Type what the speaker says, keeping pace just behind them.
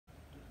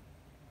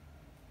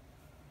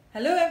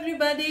Hello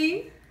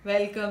everybody,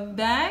 welcome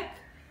back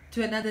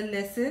to another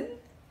lesson.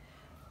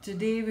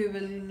 Today we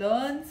will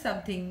learn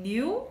something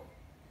new.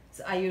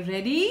 So are you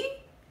ready?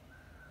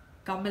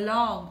 Come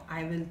along,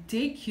 I will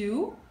take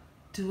you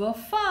to a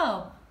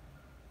farm.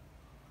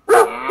 So,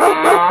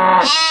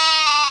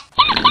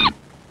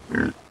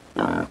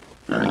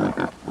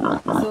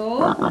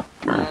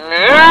 hear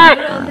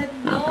all that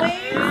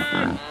noise?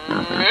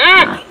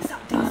 I think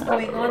something's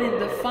going on in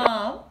the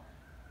farm.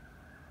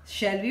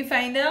 Shall we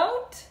find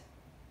out?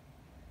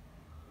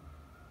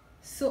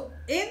 So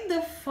in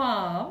the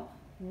farm,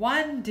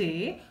 one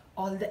day,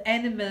 all the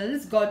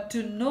animals got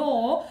to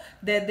know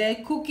that their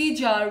cookie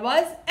jar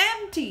was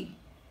empty.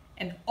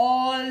 And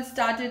all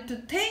started to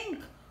think,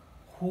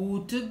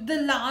 who took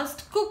the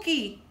last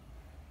cookie?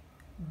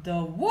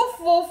 The woof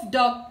woof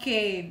dog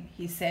came.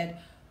 He said,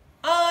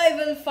 I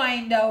will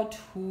find out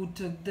who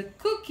took the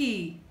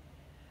cookie.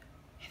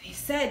 And he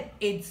said,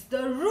 it's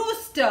the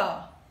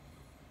rooster.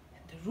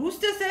 And the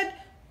rooster said,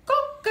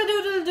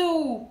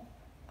 cock-a-doodle-doo.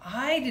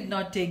 I did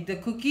not take the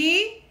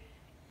cookie.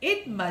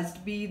 It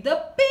must be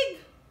the pig.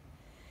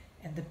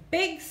 And the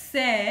pig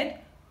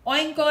said,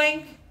 oink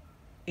oink,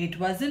 it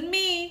wasn't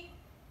me.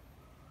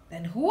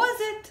 Then who was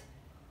it?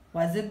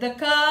 Was it the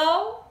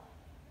cow?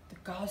 The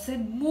cow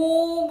said,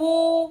 moo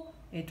moo,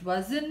 it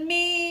wasn't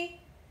me.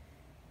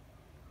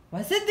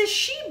 Was it the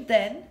sheep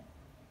then?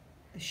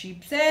 The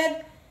sheep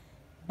said,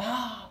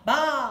 ba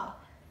ba,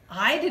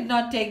 I did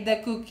not take the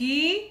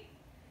cookie.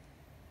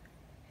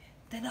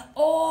 Then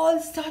all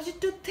started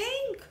to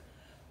think,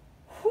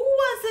 who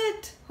was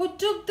it who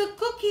took the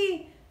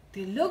cookie?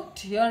 They looked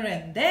here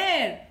and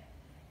there.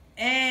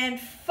 And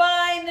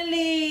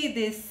finally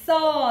they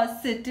saw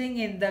sitting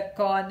in the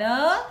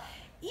corner,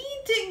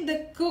 eating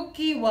the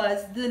cookie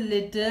was the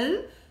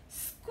little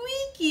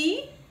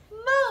squeaky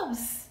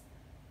mouse.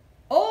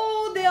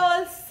 Oh, they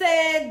all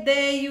said,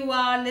 there you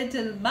are,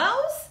 little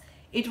mouse.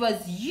 It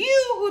was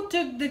you who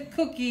took the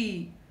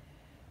cookie.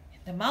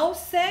 And the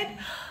mouse said,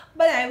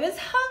 but I was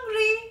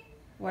hungry.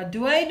 What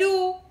do I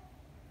do?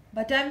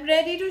 But I'm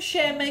ready to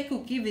share my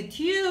cookie with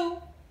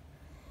you.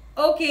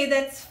 Okay,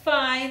 that's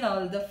fine,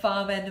 all the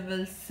farm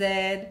animals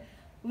said.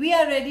 We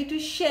are ready to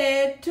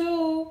share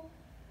too.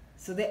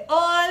 So they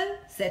all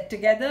sat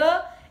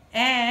together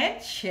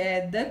and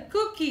shared the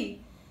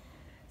cookie.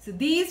 So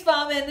these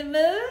farm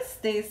animals,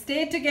 they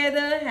stayed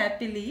together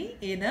happily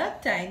in a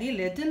tiny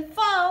little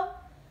farm.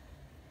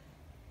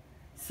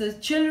 So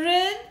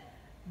children,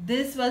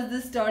 this was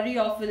the story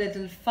of a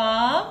little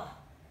farm,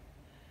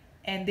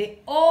 and they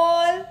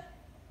all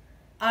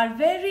are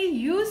very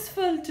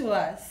useful to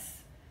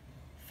us.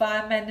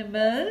 Farm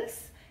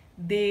animals,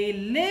 they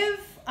live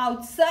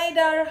outside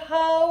our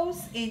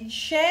house in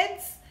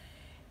sheds,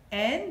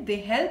 and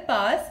they help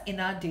us in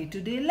our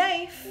day-to-day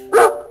life.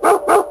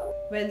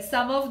 Well,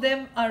 some of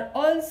them are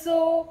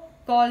also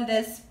called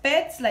as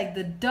pets, like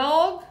the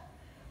dog,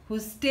 who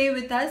stay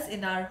with us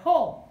in our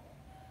home.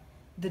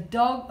 The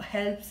dog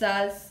helps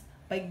us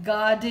by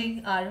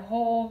guarding our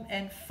home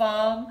and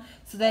farm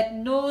so that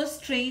no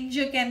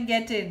stranger can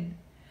get in.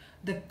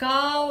 The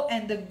cow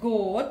and the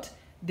goat,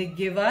 they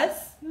give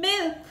us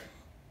milk.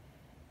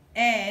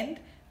 And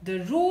the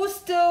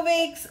rooster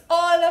wakes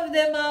all of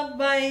them up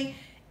by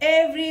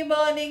every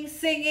morning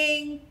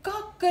singing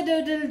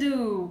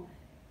cock-a-doodle-doo.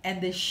 And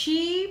the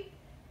sheep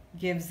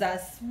gives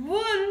us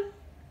wool.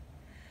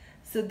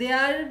 So they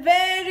are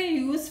very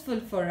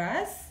useful for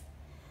us.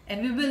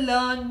 And we will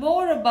learn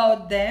more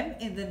about them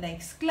in the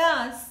next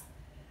class.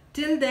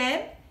 Till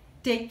then,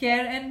 take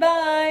care and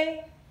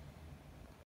bye.